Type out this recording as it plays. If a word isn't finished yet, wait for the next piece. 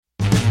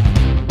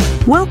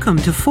Welcome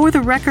to For the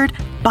Record,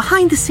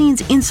 Behind the Scenes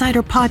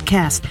Insider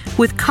Podcast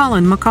with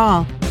Colin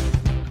McCall,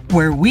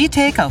 where we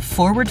take a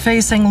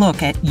forward-facing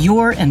look at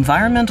your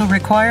environmental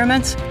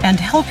requirements and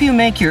help you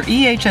make your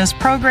EHS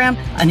program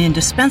an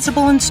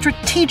indispensable and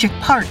strategic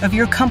part of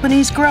your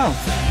company's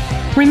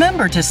growth.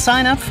 Remember to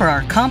sign up for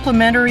our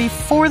complimentary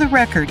For the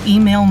Record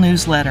email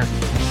newsletter.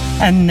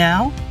 And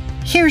now,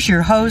 here's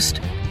your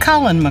host,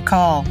 Colin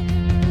McCall.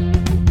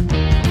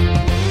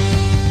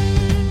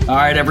 All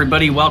right,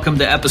 everybody, welcome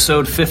to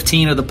episode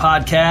 15 of the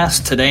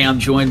podcast. Today I'm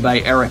joined by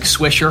Eric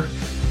Swisher,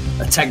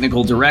 a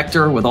technical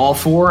director with All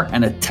Four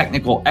and a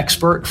technical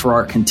expert for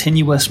our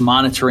continuous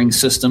monitoring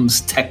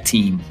systems tech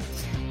team.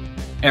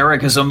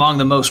 Eric is among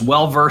the most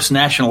well-versed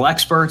national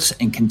experts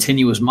in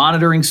continuous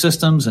monitoring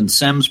systems and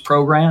SEMS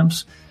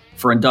programs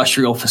for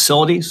industrial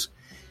facilities.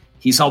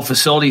 He's helped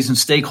facilities and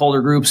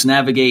stakeholder groups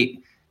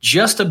navigate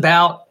just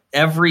about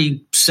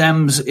every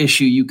SEMS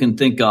issue you can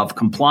think of: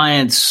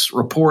 compliance,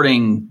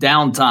 reporting,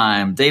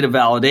 downtime, data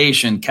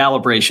validation,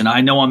 calibration.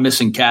 I know I'm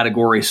missing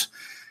categories.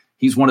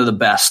 He's one of the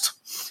best.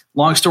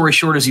 Long story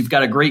short is you've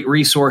got a great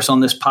resource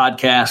on this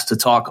podcast to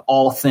talk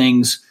all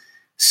things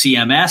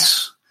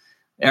CMS.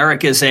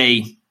 Eric is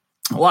a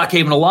Lock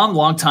Haven alum,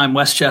 longtime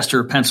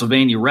Westchester,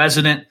 Pennsylvania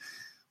resident.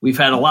 We've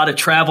had a lot of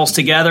travels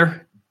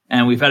together,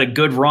 and we've had a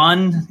good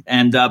run.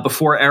 And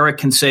before Eric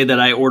can say that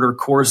I order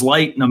Coors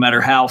Light, no matter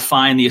how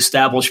fine the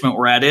establishment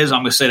we're at is,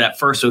 I'm going to say that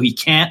first so he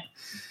can't.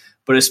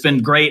 But it's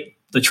been great.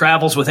 The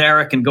travels with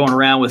Eric and going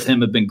around with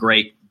him have been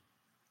great.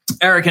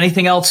 Eric,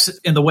 anything else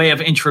in the way of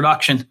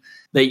introduction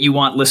that you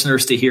want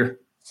listeners to hear?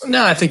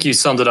 No, I think you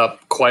summed it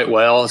up quite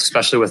well,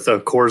 especially with the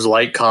Coors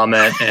Light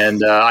comment.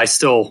 And I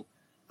still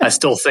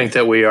think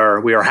that we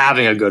are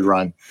having a good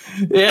run.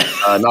 Yeah,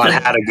 not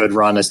had a good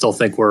run. I still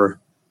think we're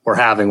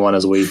having one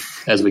as we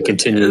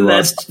continue.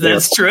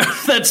 That's true.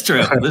 That's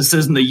true. This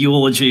isn't a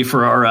eulogy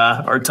for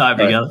our time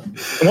together.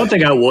 One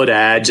thing I would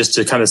add, just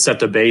to kind of set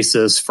the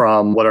basis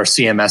from what our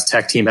CMS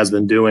tech team has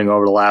been doing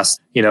over the last,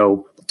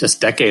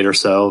 just decade or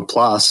so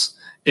plus,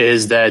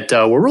 is that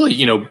we're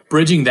really,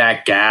 bridging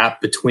that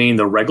gap between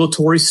the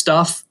regulatory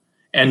stuff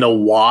and the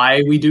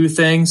why we do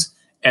things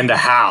and the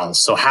how.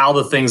 So how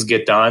the things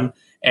get done.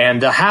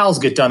 And the hows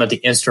get done at the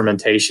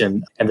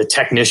instrumentation and the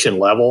technician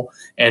level,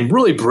 and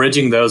really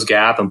bridging those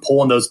gaps and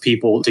pulling those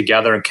people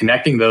together and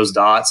connecting those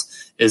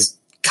dots is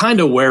kind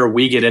of where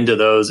we get into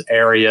those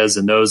areas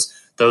and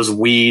those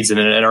weeds and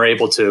are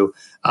able to,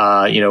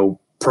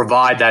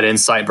 provide that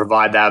insight,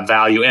 provide that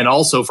value. And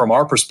also from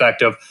our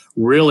perspective,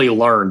 really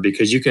learn,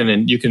 because you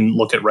can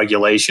look at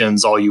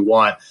regulations all you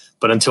want,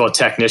 but until a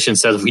technician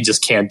says we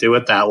just can't do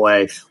it that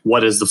way,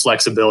 what is the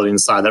flexibility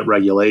inside that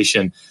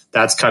regulation?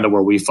 That's kind of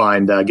where we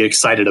find get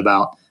excited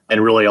about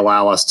and really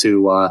allow us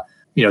to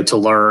to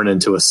learn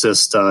and to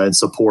assist and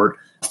support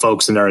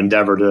folks in their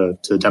endeavor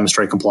to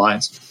demonstrate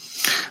compliance.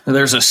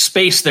 There's a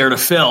space there to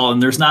fill,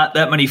 and there's not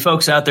that many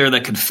folks out there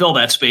that could fill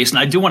that space. And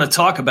I do want to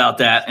talk about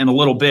that in a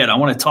little bit. I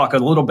want to talk a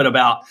little bit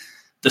about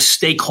the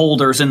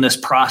stakeholders in this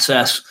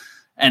process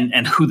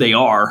and who they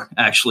are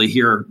actually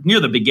here near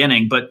the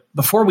beginning. But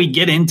before we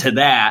get into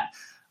that,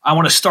 I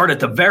want to start at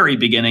the very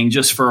beginning,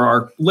 just for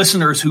our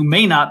listeners who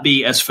may not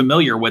be as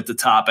familiar with the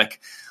topic.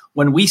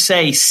 When we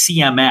say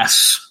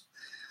CMS,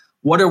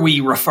 what are we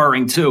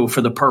referring to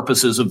for the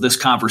purposes of this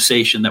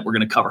conversation that we're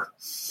going to cover?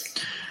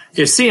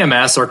 Yeah,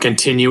 CMS are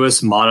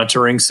continuous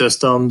monitoring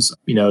systems.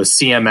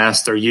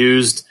 CMS, they're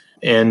used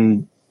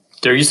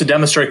to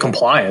demonstrate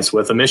compliance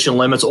with emission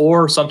limits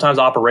or sometimes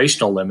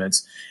operational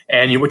limits.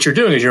 And what you're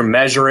doing is you're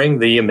measuring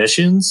the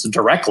emissions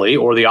directly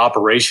or the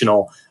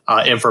operational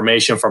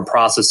information from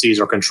processes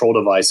or control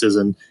devices,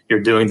 and you're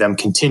doing them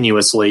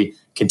continuously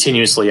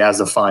as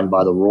defined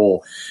by the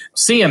rule.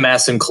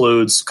 CMS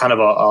includes kind of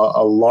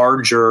a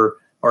larger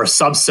or a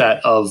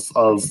subset of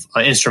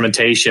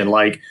instrumentation,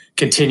 like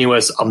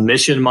continuous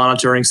emission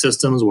monitoring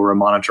systems, where we're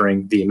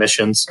monitoring the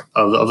emissions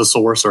of a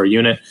source or a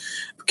unit.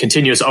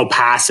 Continuous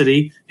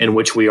opacity, in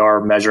which we are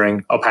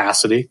measuring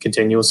opacity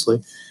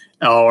continuously,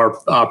 or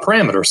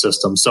parameter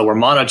systems. So we're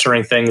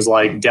monitoring things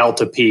like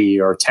delta P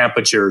or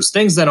temperatures,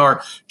 things that aren't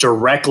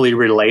directly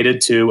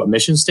related to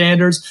emission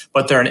standards,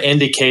 but they're an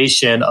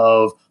indication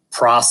of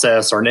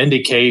process or an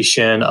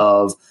indication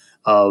of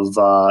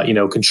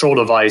control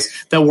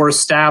device that were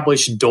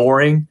established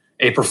during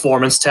a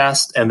performance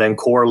test and then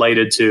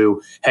correlated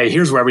to, hey,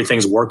 here's where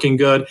everything's working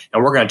good,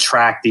 and we're going to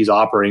track these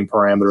operating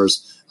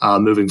parameters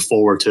moving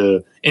forward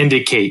to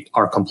indicate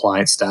our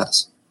compliance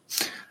status.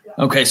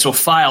 Okay, so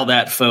file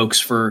that,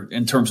 folks,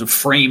 in terms of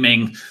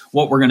framing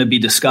what we're going to be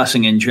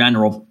discussing in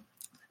general.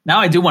 Now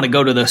I do want to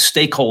go to the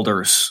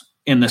stakeholders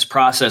in this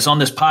process. On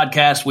this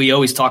podcast, we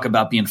always talk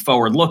about being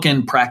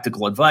forward-looking,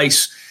 practical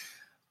advice,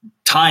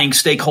 tying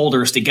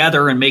stakeholders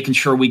together and making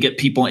sure we get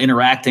people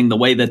interacting the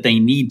way that they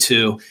need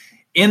to.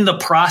 In the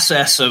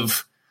process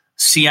of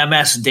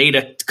CMS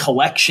data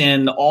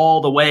collection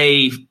all the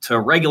way to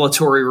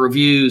regulatory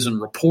reviews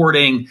and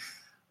reporting,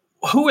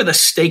 who are the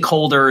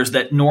stakeholders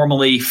that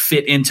normally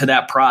fit into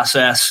that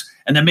process?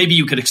 And then maybe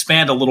you could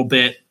expand a little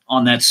bit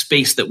on that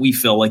space that we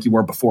fill like you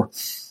were before.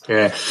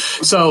 Yeah.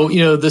 So,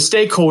 the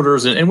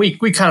stakeholders, and we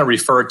kind of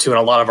refer to in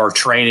a lot of our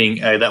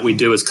training that we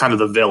do as kind of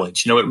the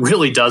village. It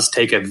really does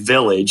take a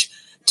village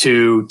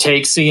to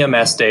take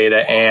CMS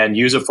data and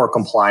use it for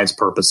compliance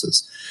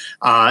purposes.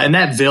 And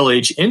that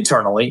village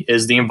internally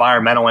is the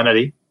environmental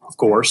entity, of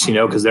course,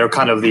 because they're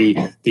kind of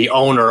the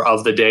owner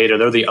of the data.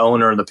 They're the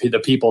owner and the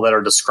people that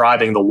are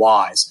describing the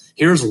whys.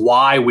 Here's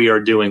why we are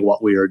doing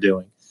what we are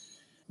doing.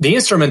 The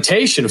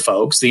instrumentation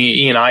folks,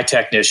 the E&I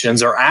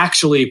technicians, are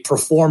actually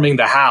performing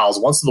the hows.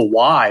 Once the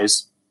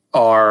whys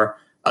are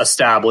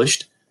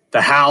established,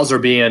 the hows are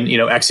being,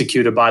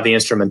 executed by the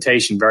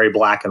instrumentation, very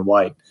black and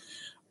white.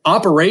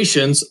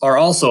 Operations are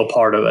also a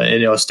part of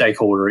it, a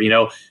stakeholder,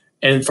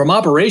 and from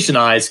operation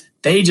eyes,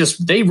 they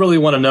really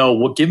want to know,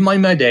 well, give me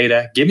my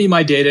data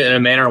in a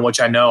manner in which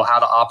I know how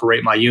to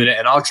operate my unit,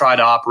 and I'll try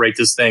to operate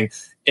this thing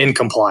in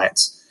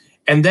compliance.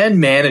 And then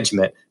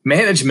management.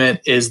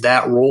 Management is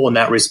that role and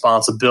that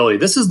responsibility.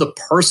 This is the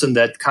person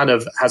that kind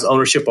of has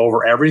ownership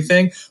over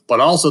everything, but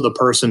also the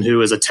person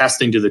who is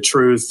attesting to the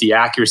truth, the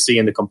accuracy,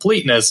 and the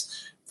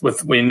completeness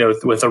with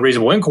a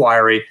reasonable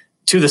inquiry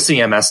to the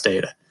CMS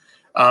data.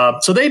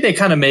 So they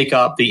kind of make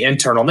up the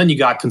internal. And then you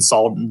got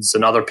consultants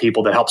and other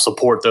people that help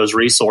support those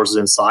resources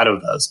inside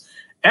of those.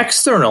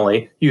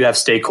 Externally, you have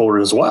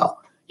stakeholders as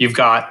well. You've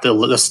got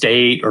the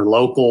state or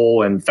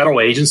local and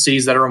federal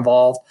agencies that are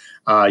involved.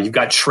 You've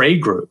got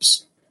trade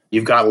groups.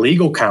 You've got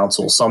legal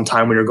counsel.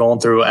 Sometime when you're going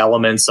through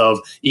elements of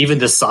even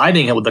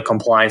deciding with the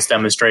compliance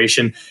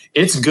demonstration,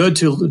 it's good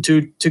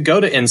to go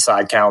to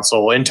inside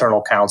counsel,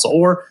 internal counsel,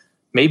 or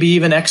maybe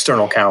even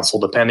external counsel,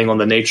 depending on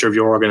the nature of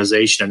your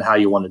organization and how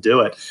you want to do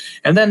it.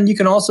 And then you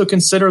can also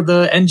consider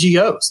the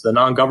NGOs, the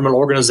non-government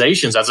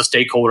organizations, as a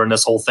stakeholder in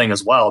this whole thing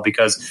as well,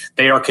 because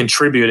they are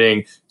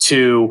contributing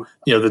to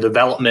the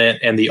development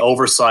and the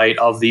oversight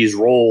of these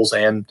roles,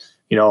 and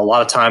a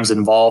lot of times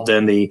involved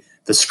in the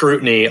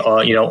scrutiny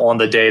on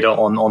the data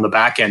on the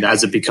back end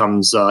as it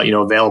becomes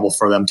available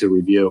for them to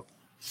review.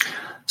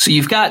 So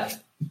you've got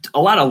a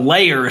lot of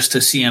layers to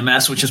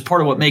CMS, which is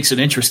part of what makes it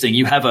interesting.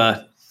 You have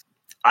a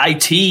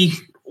IT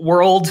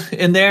world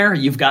in there.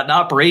 You've got an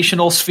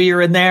operational sphere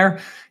in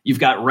there. You've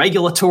got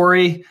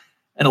regulatory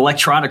and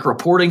electronic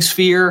reporting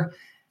sphere.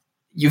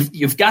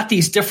 You've got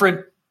these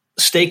different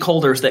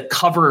stakeholders that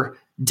cover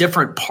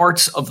different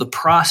parts of the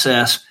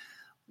process.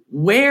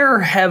 Where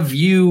have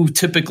you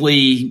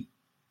typically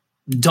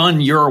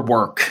done your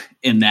work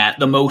in that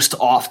the most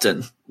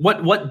often?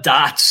 What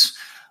dots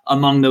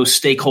among those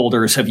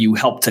stakeholders have you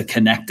helped to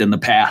connect in the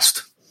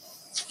past?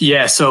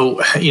 Yeah.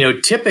 So,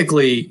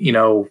 typically,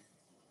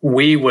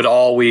 we would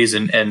always,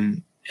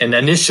 and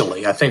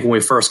initially, I think when we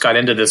first got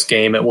into this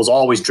game, it was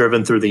always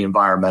driven through the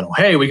environmental.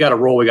 Hey, we got a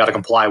rule we got to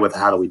comply with.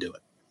 How do we do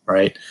it?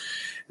 Right.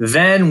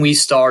 Then we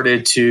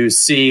started to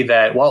see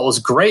that, well, it was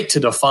great to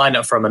define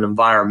it from an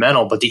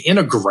environmental, but the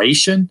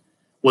integration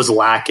was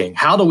lacking.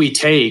 How do we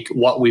take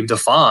what we've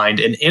defined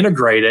and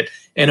integrate it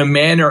in a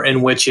manner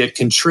in which it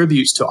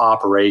contributes to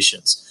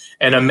operations,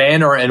 in a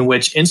manner in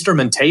which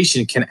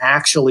instrumentation can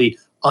actually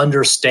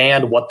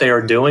understand what they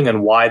are doing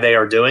and why they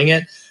are doing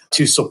it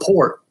to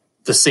support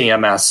the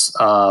CMS,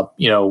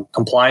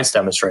 compliance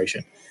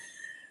demonstration?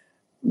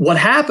 What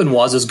happened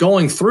is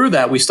going through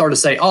that, we started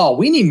to say, oh,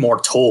 we need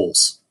more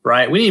tools.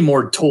 Right. We need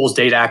more tools,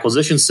 data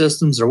acquisition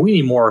systems, or we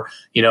need more,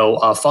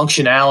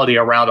 functionality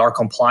around our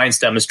compliance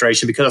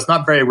demonstration, because it's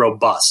not very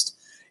robust.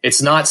 It's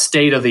not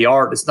state of the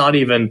art. It's not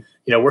even,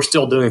 we're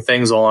still doing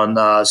things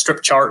on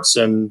strip charts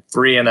and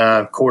 3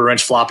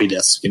 1/4 floppy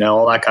disks,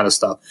 all that kind of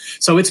stuff.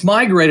 So it's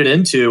migrated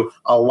into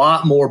a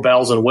lot more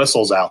bells and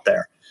whistles out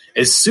there.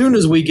 As soon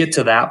as we get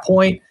to that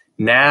point,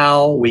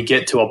 now we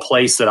get to a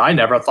place that I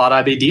never thought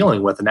I'd be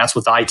dealing with, and that's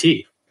with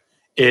IT.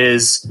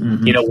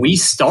 We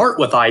start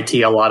with IT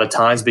a lot of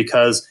times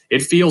because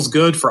it feels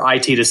good for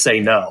IT to say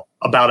no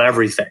about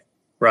everything,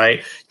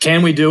 right?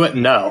 Can we do it?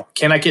 No.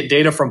 Can I get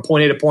data from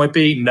point A to point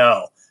B?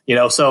 No.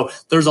 So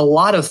there's a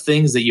lot of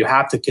things that you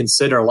have to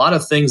consider, a lot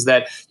of things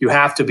that you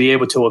have to be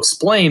able to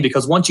explain,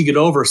 because once you get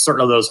over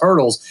certain of those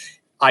hurdles,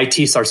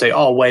 IT starts saying,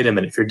 oh, wait a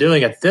minute, if you're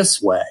doing it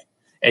this way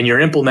and you're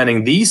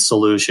implementing these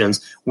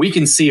solutions, we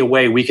can see a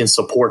way we can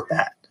support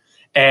that.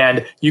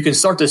 And you can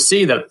start to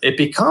see that it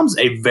becomes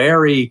a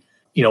very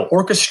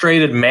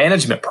orchestrated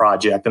management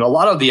project. And a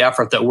lot of the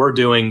effort that we're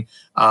doing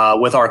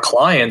with our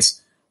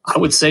clients, I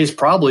would say, is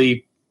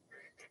probably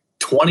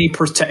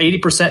 20% to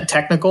 80%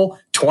 technical,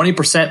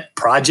 20%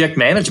 project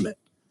management.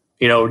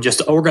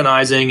 Just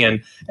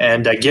organizing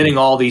and getting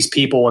all these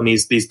people and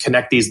these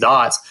connect these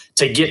dots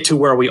to get to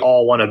where we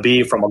all want to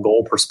be from a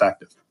goal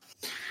perspective.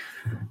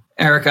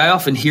 Eric, I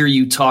often hear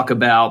you talk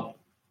about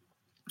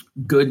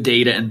good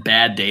data and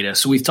bad data.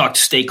 So we've talked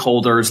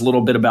stakeholders, a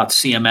little bit about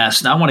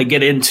CMS. Now I want to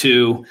get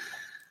into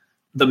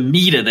the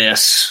meat of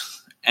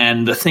this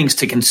and the things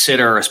to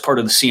consider as part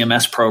of the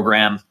CMS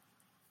program.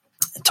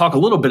 Talk a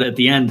little bit at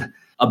the end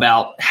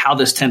about how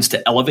this tends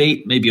to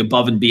elevate, maybe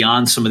above and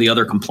beyond some of the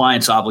other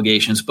compliance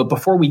obligations. But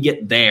before we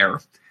get there,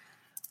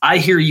 I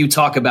hear you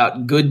talk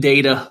about good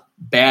data,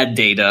 bad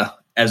data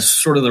as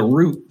sort of the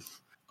root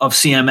of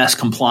CMS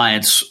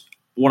compliance.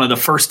 one of the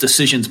first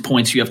decisions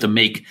points you have to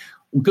make.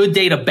 Good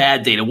data,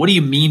 bad data. What do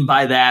you mean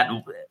by that?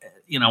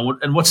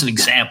 And what's an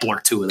example or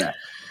two of that?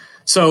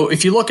 So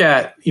if you look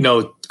at,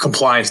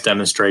 compliance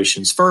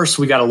demonstrations, first,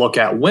 we got to look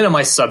at when am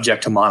I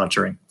subject to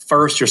monitoring?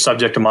 First, you're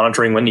subject to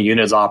monitoring when the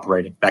unit is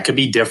operating. That could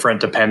be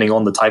different depending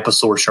on the type of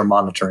source you're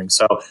monitoring.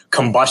 So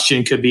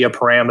combustion could be a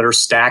parameter.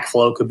 Stack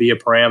flow could be a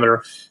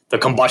parameter. The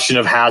combustion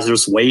of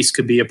hazardous waste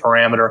could be a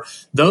parameter.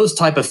 Those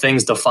type of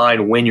things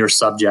define when you're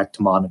subject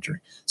to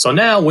monitoring. So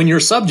now when you're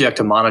subject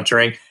to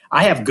monitoring,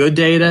 I have good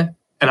data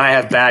and I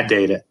have bad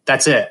data.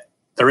 That's it.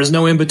 There is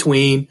no in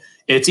between.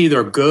 It's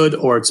either good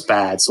or it's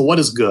bad. So what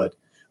is good?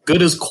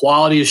 Good is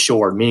quality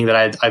assured, meaning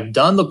that I've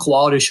done the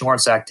quality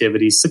assurance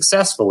activities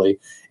successfully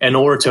in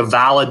order to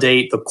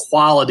validate the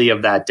quality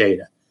of that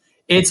data.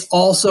 It's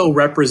also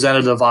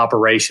representative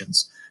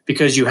operations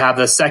because you have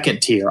the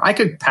second tier. I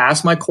could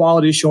pass my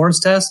quality assurance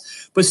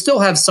test, but still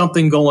have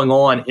something going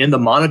on in the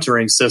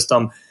monitoring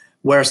system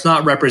where it's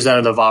not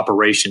representative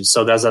operations.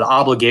 So there's an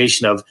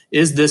obligation of,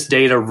 is this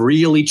data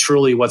really,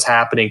 truly what's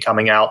happening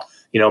coming out,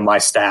 my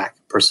stack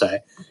per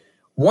se?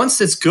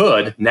 Once it's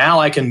good, now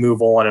I can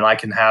move on and I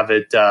can have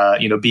it,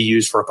 be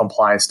used for a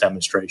compliance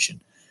demonstration.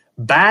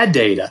 Bad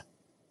data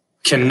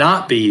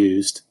cannot be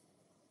used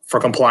for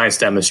compliance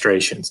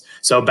demonstrations.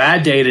 So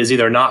bad data is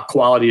either not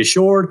quality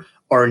assured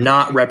or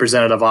not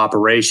representative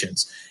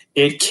operations.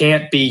 It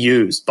can't be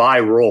used by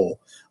rule.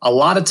 A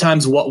lot of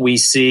times what we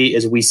see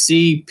is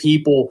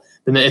people,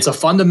 and it's a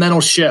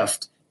fundamental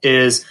shift,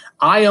 is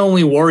I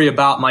only worry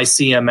about my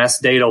CMS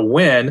data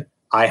when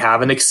I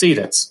have an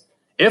exceedance.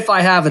 If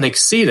I have an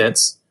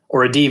exceedance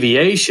or a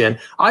deviation,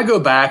 I go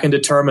back and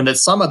determine that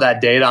some of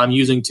that data I'm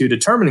using to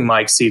determining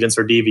my exceedance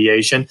or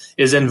deviation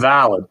is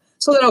invalid.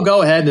 So then I'll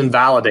go ahead and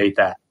invalidate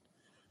that.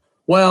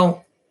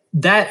 Well,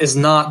 that is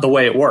not the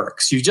way it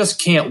works. You just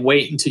can't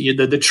wait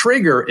until the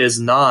trigger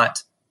is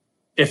not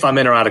if I'm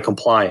in or out of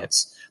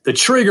compliance. The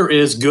trigger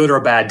is good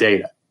or bad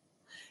data,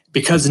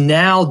 because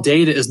now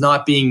data is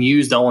not being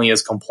used only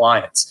as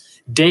compliance.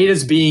 Data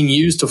is being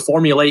used to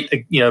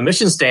formulate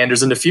emission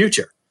standards in the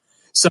future.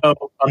 So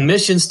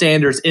emission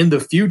standards in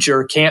the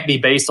future can't be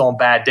based on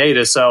bad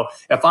data. So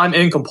if I'm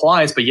in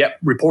compliance, but yet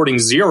reporting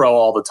zero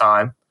all the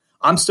time,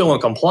 I'm still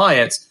in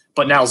compliance,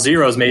 but now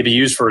zeros may be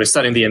used for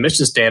setting the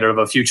emission standard of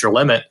a future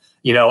limit,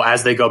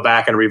 as they go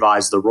back and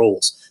revise the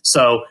rules.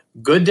 So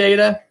good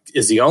data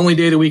is the only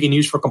data we can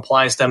use for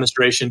compliance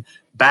demonstration.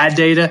 Bad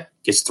data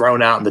gets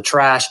thrown out in the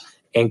trash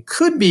and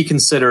could be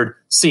considered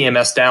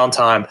CMS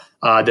downtime,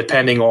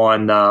 depending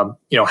on,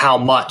 how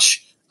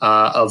much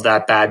of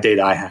that bad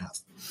data I have.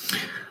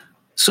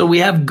 So we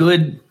have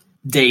good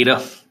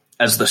data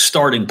as the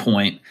starting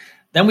point.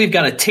 Then we've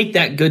got to take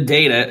that good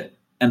data,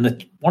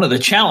 and one of the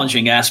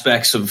challenging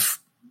aspects of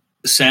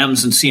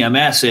SEMS and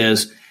CMS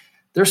is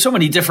there's so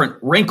many different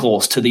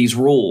wrinkles to these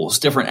rules,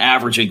 different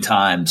averaging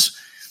times,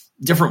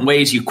 different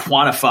ways you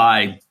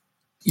quantify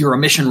your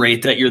emission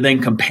rate that you're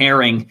then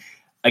comparing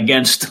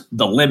against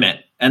the limit.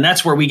 And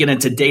that's where we get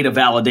into data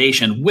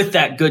validation with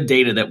that good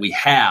data that we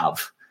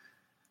have.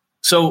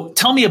 So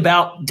tell me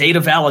about data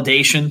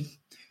validation.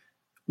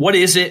 What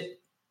is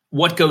it?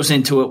 What goes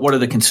into it? What are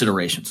the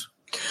considerations?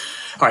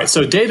 All right.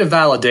 So data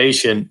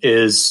validation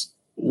is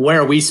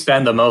where we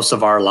spend the most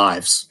of our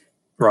lives,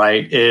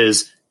 right?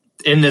 Is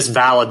in this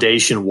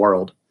validation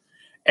world.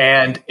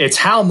 And it's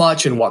how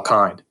much and what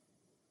kind.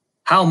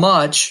 How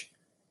much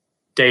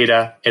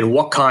data and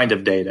what kind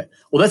of data?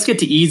 Well, let's get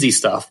to easy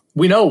stuff.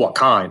 We know what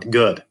kind.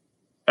 Good.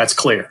 That's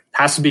clear.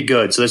 Has to be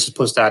good. So let's just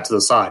push that to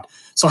the side.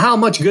 So how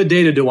much good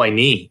data do I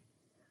need?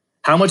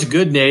 How much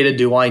good data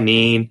do I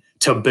need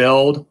to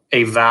build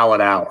a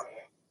valid hour,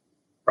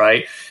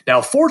 right?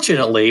 Now,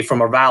 fortunately,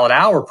 from a valid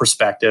hour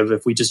perspective,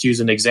 if we just use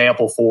an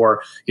example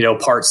for,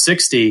 part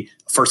 60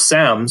 for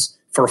SEMS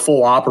for a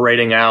full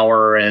operating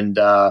hour and,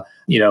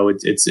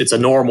 it's a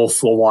normal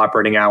full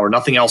operating hour,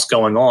 nothing else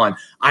going on,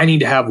 I need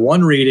to have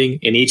one reading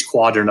in each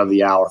quadrant of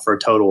the hour for a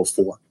total of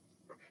 4,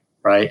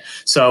 right?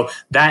 So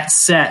that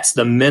sets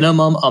the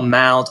minimum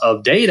amount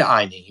of data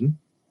I need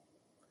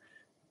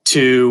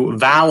to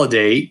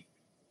validate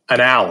an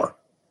hour.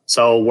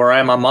 So where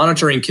I'm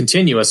monitoring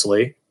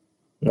continuously,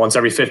 once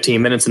every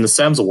 15 minutes in the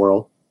SEMS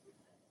world,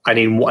 I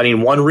need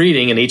one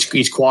reading in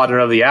each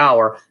quadrant of the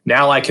hour.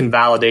 Now I can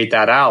validate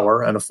that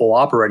hour and a full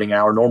operating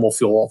hour, normal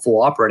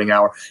full operating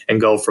hour,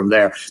 and go from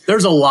there.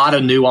 There's a lot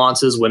of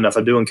nuances if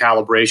I'm doing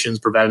calibrations,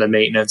 preventative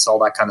maintenance, all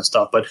that kind of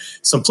stuff. But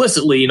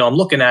simplistically, I'm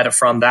looking at it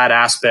from that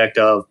aspect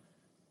of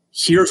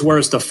here's where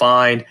it's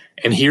defined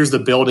and here's the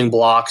building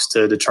blocks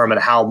to determine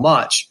how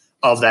much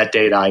of that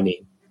data I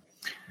need.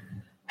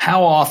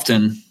 How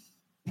often?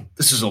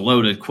 This is a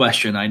loaded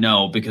question, I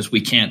know, because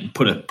we can't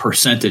put a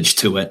percentage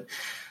to it.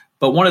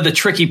 But one of the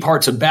tricky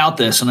parts about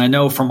this, and I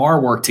know from our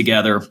work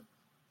together,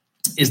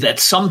 is that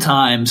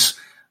sometimes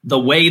the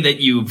way that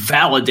you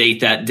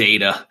validate that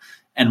data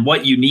and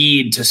what you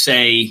need to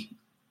say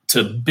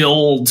to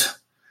build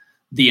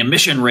the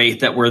emission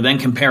rate that we're then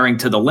comparing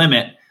to the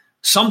limit,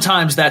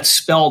 sometimes that's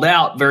spelled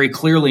out very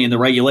clearly in the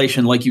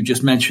regulation, like you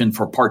just mentioned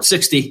for Part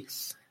 60,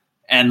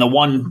 and the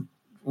one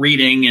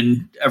reading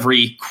in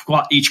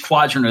each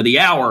quadrant of the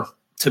hour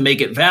to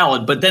make it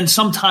valid, but then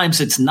sometimes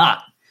it's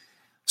not.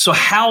 So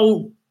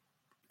how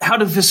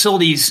do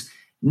facilities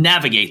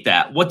navigate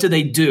that? What do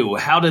they do?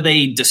 How do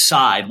they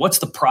decide? What's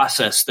the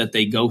process that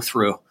they go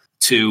through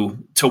to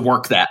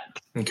work that?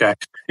 Okay.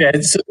 Yeah.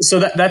 So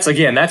that's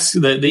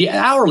the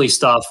hourly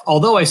stuff.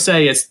 Although I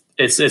say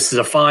it's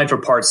defined for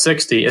Part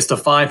 60, it's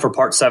defined for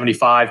Part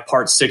 75,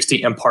 Part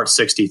 60, and Part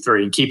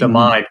 63. And keep in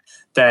mind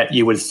that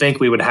you would think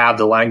we would have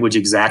the language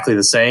exactly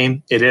the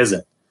same. It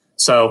isn't.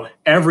 So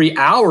every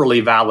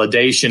hourly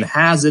validation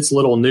has its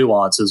little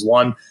nuances.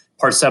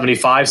 Part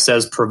 75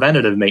 says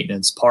preventative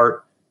maintenance.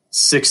 Part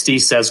 60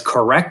 says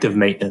corrective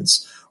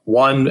maintenance.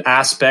 One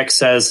aspect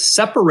says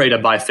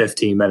separated by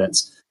 15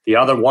 minutes. The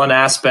other one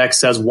aspect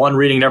says one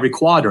reading in every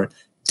quadrant.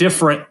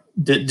 Different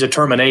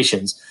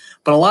determinations.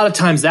 But a lot of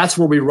times that's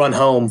where we run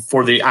home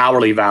for the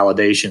hourly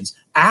validations.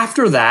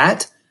 After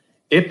that,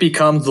 it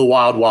becomes the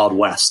wild, wild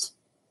west,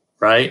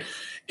 right?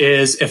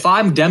 Is if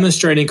I'm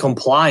demonstrating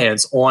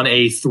compliance on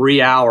a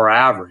 3-hour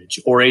average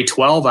or a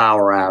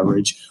 12-hour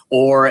average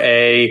or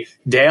a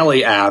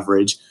daily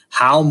average,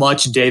 how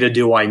much data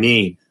do I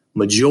need?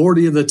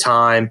 Majority of the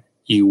time,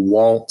 you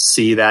won't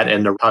see that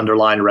in the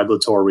underlying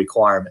regulatory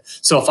requirement.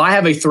 So if I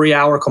have a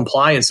 3-hour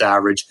compliance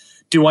average,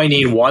 do I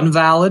need one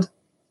valid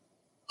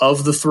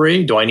of the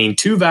 3? Do I need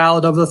 2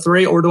 valid of the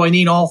 3? Or do I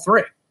need all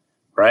 3?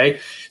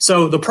 Right?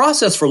 So the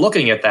process for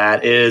looking at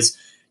that is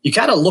you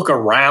kind of look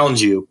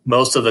around you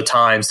most of the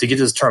times to get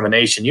this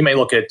determination. You may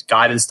look at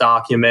guidance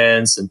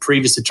documents and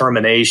previous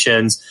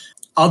determinations,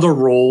 other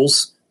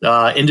rules,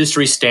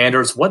 industry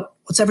standards.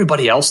 What's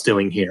everybody else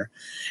doing here?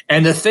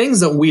 And the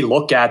things that we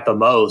look at the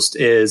most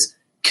is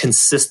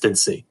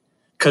consistency,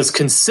 because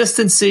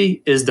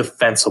consistency is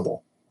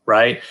defensible,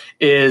 right?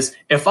 Is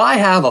if I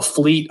have a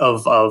fleet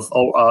of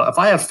if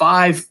I have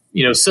 5,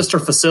 sister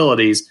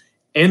facilities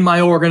in my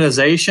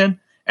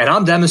organization and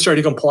I'm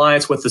demonstrating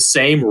compliance with the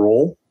same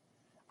rule,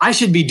 I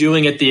should be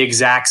doing it the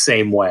exact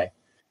same way,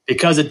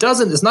 because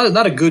it's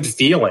not a good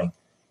feeling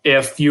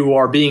if you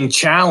are being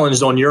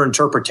challenged on your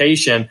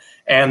interpretation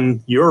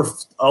and your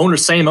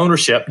same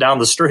ownership down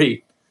the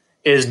street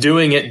is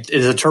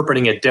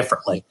interpreting it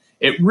differently.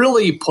 It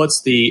really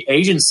puts the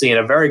agency in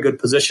a very good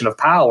position of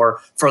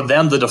power for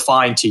them to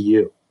define to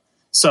you.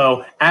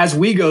 So as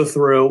we go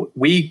through,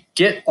 we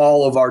get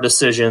all of our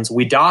decisions,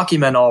 we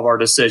document all of our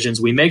decisions,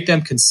 we make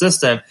them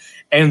consistent,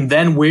 and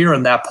then we're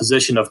in that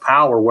position of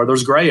power where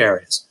there's gray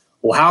areas.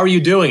 Well, how are you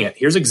doing it?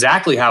 Here's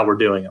exactly how we're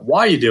doing it.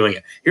 Why are you doing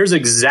it? Here's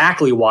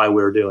exactly why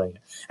we're doing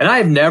it. And I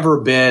have never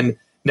been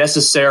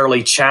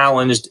necessarily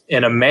challenged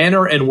in a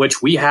manner in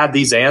which we have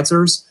these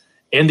answers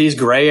in these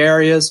gray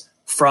areas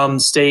from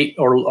state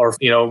or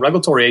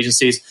regulatory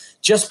agencies,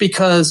 just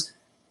because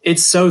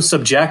it's so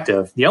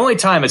subjective. The only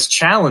time it's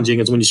challenging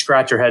is when you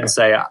scratch your head and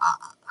say,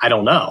 I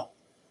don't know.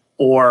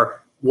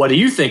 Or what do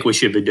you think we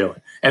should be doing?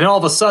 And then all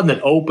of a sudden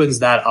it opens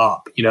that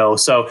up,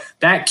 So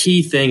that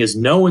key thing is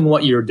knowing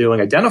what you're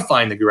doing,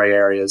 identifying the gray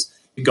areas,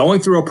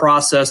 going through a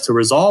process to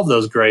resolve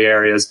those gray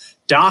areas,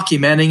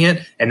 documenting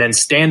it, and then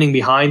standing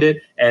behind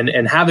it and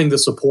having the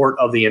support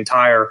of the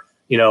entire,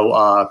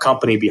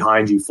 company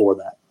behind you for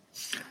that.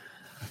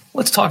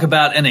 Let's talk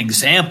about an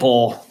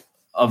example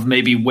of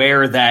maybe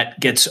where that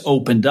gets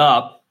opened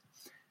up.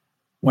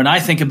 When I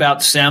think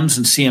about SEMS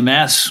and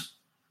CMS,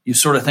 you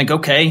sort of think,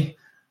 okay,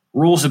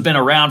 rules have been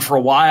around for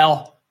a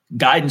while,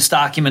 guidance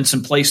documents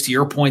in place. To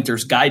your point,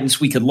 there's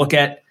guidance we could look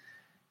at,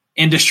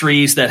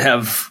 industries that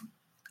have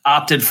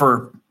opted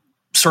for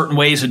certain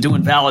ways of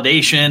doing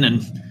validation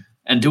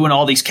and doing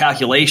all these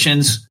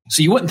calculations.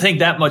 So you wouldn't think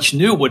that much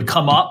new would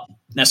come up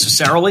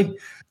necessarily,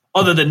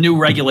 other than new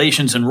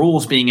regulations and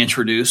rules being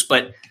introduced.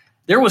 But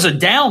there was a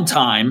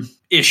downtime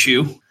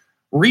issue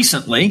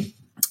recently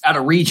out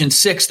of Region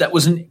 6 that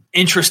was an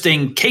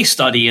interesting case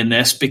study in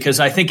this,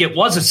 because I think it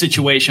was a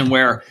situation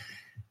where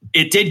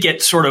it did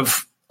get sort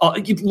of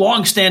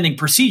long-standing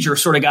procedure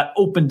sort of got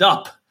opened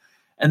up.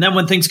 And then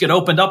when things get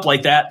opened up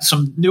like that,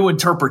 some new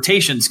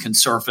interpretations can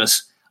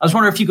surface. I was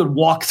wondering if you could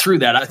walk through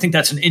that. I think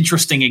that's an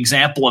interesting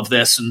example of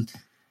this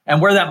and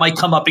where that might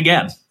come up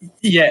again.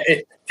 Yeah,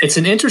 it's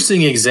an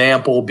interesting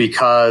example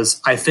because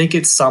I think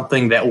it's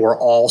something that we're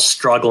all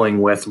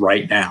struggling with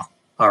right now.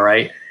 All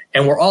right.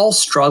 And we're all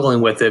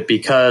struggling with it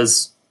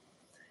because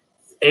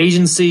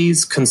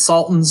agencies,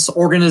 consultants,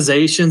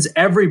 organizations,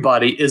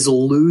 everybody is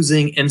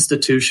losing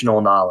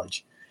institutional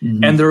knowledge.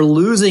 Mm-hmm. And they're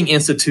losing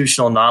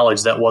institutional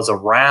knowledge that was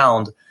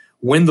around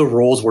when the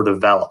rules were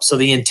developed. So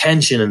the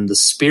intention and the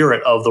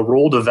spirit of the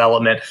rule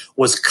development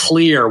was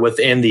clear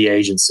within the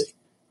agency,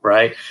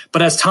 right?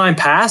 But as time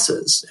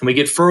passes and we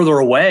get further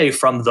away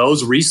from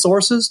those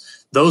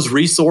resources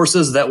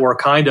that were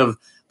kind of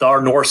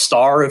our North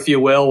Star, if you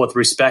will, with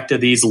respect to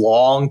these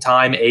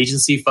long-time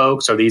agency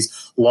folks or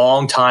these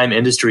long-time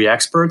industry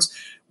experts,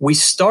 we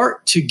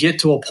start to get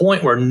to a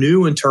point where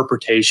new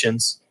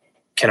interpretations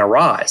can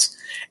arise.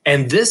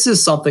 And this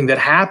is something that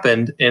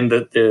happened in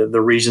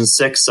the Region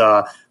 6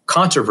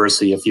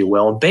 controversy, if you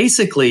will. And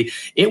basically,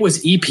 it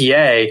was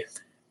EPA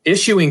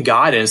issuing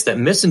guidance that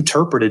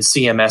misinterpreted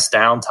CMS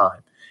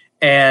downtime.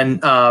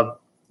 And,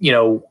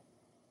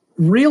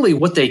 really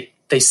what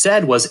they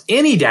said was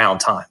any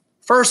downtime.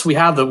 First, we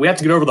have to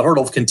get over the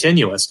hurdle of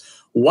continuous.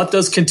 What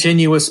does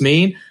continuous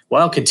mean?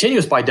 Well,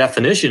 continuous by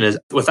definition is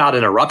without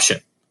interruption,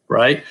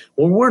 right?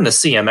 Well, we're in the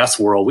CMS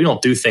world. We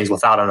don't do things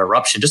without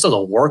interruption. It just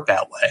doesn't work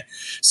that way.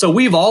 So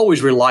we've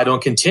always relied on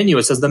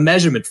continuous as the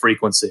measurement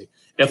frequency.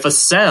 If a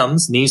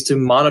SEMS needs to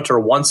monitor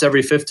once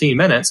every 15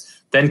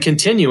 minutes, then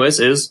continuous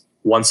is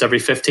once every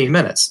 15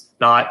 minutes,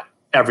 not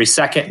every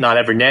second, not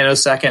every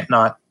nanosecond,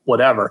 not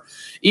whatever.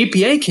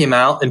 EPA came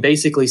out and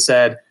basically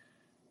said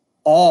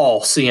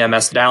all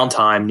CMS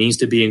downtime needs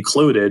to be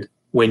included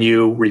when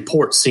you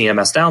report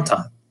CMS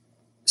downtime.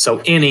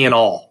 So any and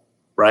all,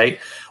 right?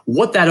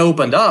 What that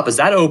opened up is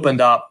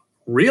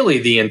really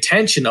the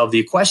intention of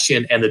the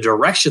question and the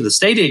direction the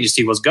state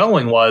agency was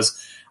going was,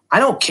 I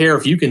don't care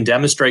if you can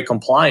demonstrate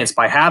compliance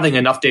by having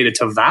enough data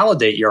to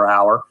validate your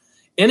hour.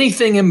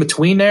 Anything in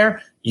between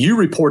there, you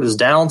report as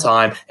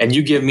downtime and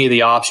you give me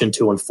the option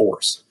to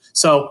enforce.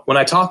 So when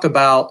I talk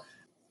about,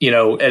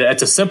 at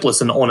the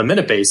simplest and on a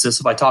minute basis,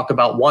 if I talk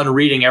about one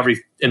reading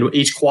in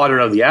each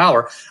quadrant of the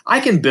hour, I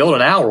can build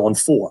an hour on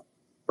 4,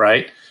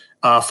 right?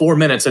 4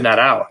 minutes in that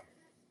hour.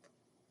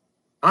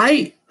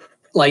 I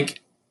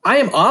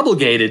am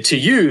obligated to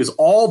use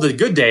all the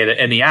good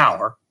data in the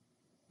hour,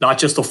 not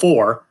just the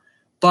 4,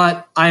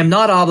 but I am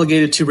not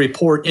obligated to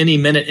report any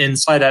minute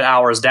inside that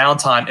hour's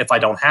downtime if I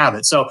don't have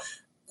it. So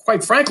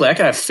quite frankly, I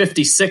could have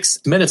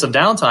 56 minutes of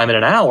downtime in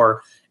an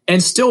hour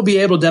and still be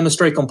able to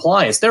demonstrate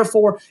compliance.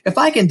 Therefore, if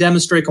I can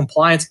demonstrate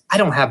compliance, I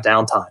don't have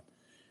downtime.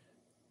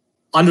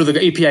 Under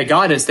the APA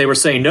guidance, they were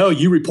saying, no,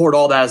 you report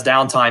all that as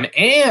downtime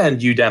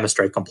and you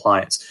demonstrate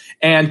compliance.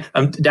 And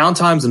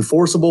downtime is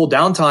enforceable.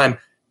 Downtime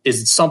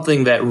is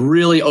something that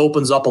really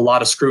opens up a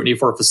lot of scrutiny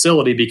for a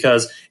facility,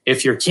 because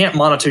if you can't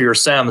monitor your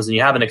SEMS and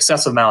you have an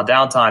excessive amount of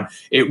downtime,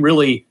 it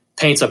really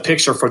paints a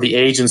picture for the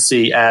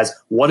agency as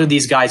what are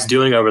these guys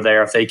doing over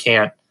there if they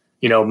can't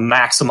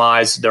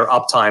maximize their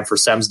uptime for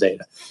SEMS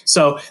data.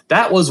 So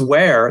that was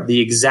where the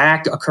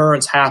exact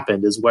occurrence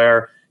happened, is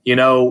where,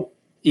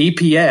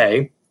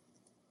 EPA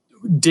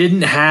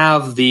didn't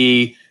have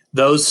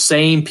those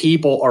same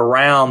people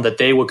around that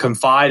they would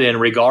confide in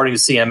regarding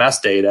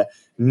CMS data.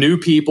 New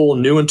people,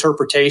 new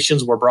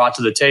interpretations were brought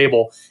to the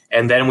table.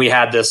 And then we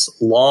had this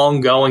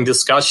long going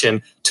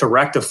discussion to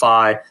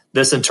rectify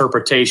this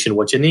interpretation,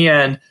 which in the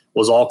end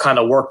was all kind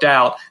of worked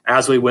out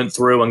as we went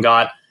through and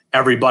got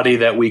everybody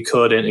that we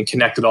could and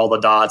connected all the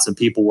dots, and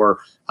people were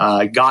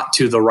got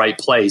to the right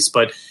place.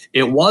 But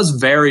it was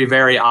very,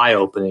 very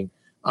eye-opening.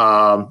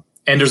 And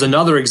there's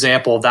another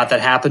example of that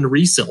happened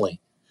recently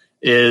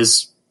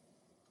is,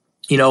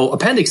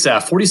 Appendix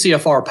F, 40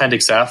 CFR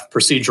Appendix F,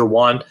 Procedure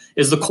 1,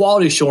 is the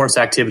quality assurance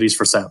activities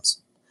for SEMS.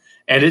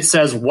 And it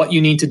says what you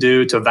need to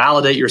do to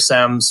validate your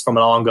SEMS from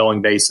an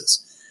ongoing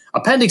basis.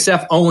 Appendix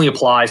F only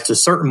applies to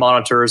certain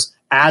monitors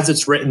as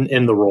it's written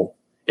in the rule.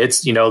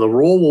 It's, the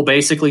rule will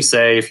basically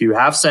say if you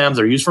have SEMS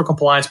that are used for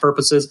compliance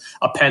purposes,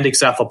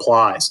 Appendix F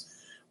applies.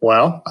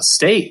 Well, a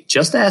state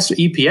just asked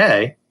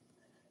EPA,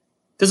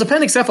 does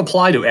Appendix F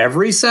apply to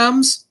every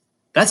SEMS?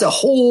 That's a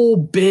whole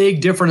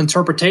big different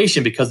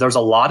interpretation, because there's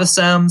a lot of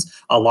SEMS,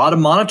 a lot of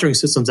monitoring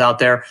systems out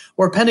there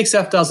where Appendix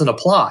F doesn't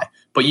apply.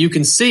 But you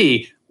can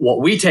see what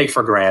we take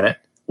for granted,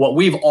 what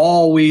we've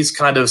always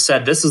kind of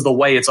said, this is the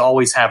way it's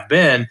always have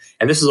been,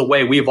 and this is the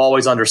way we've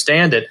always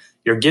understand it.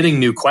 You're getting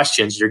new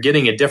questions. You're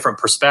getting a different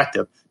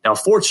perspective. Now,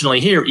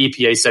 fortunately here,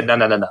 EPA said,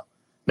 no.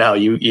 No,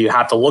 you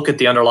have to look at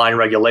the underlying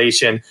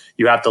regulation.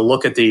 You have to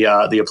look at the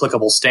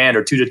applicable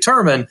standard to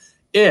determine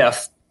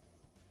if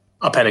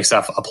Appendix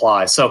F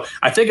applies. So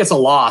I think it's a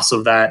loss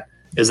of that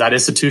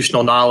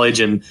institutional knowledge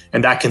and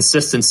that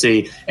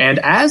consistency. And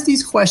as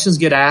these questions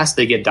get asked,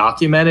 they get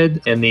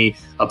documented in the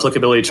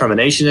Applicability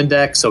Determination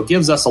Index. So it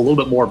gives us a little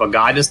bit more of a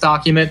guidance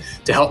document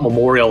to help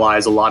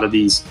memorialize a lot of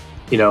these,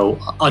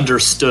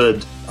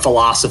 understood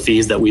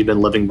philosophies that we've been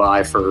living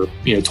by for,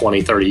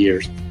 20, 30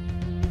 years.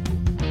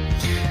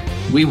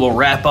 We will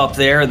wrap up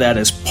there. That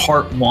is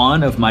part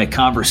 1 of my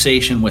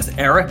conversation with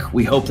Eric.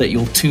 We hope that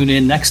you'll tune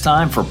in next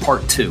time for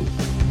part 2.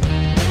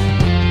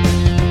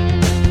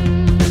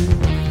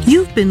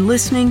 You've been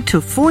listening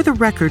to For the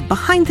Record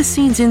Behind the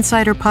Scenes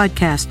Insider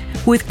Podcast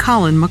with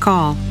Colin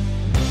McCall.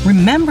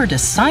 Remember to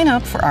sign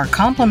up for our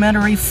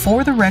complimentary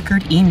For the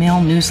Record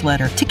email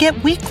newsletter to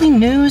get weekly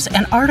news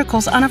and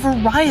articles on a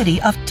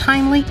variety of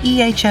timely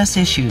EHS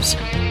issues.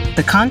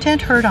 The content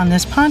heard on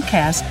this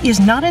podcast is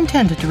not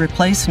intended to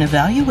replace an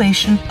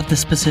evaluation of the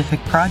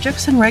specific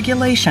projects and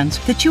regulations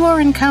that you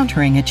are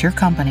encountering at your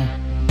company.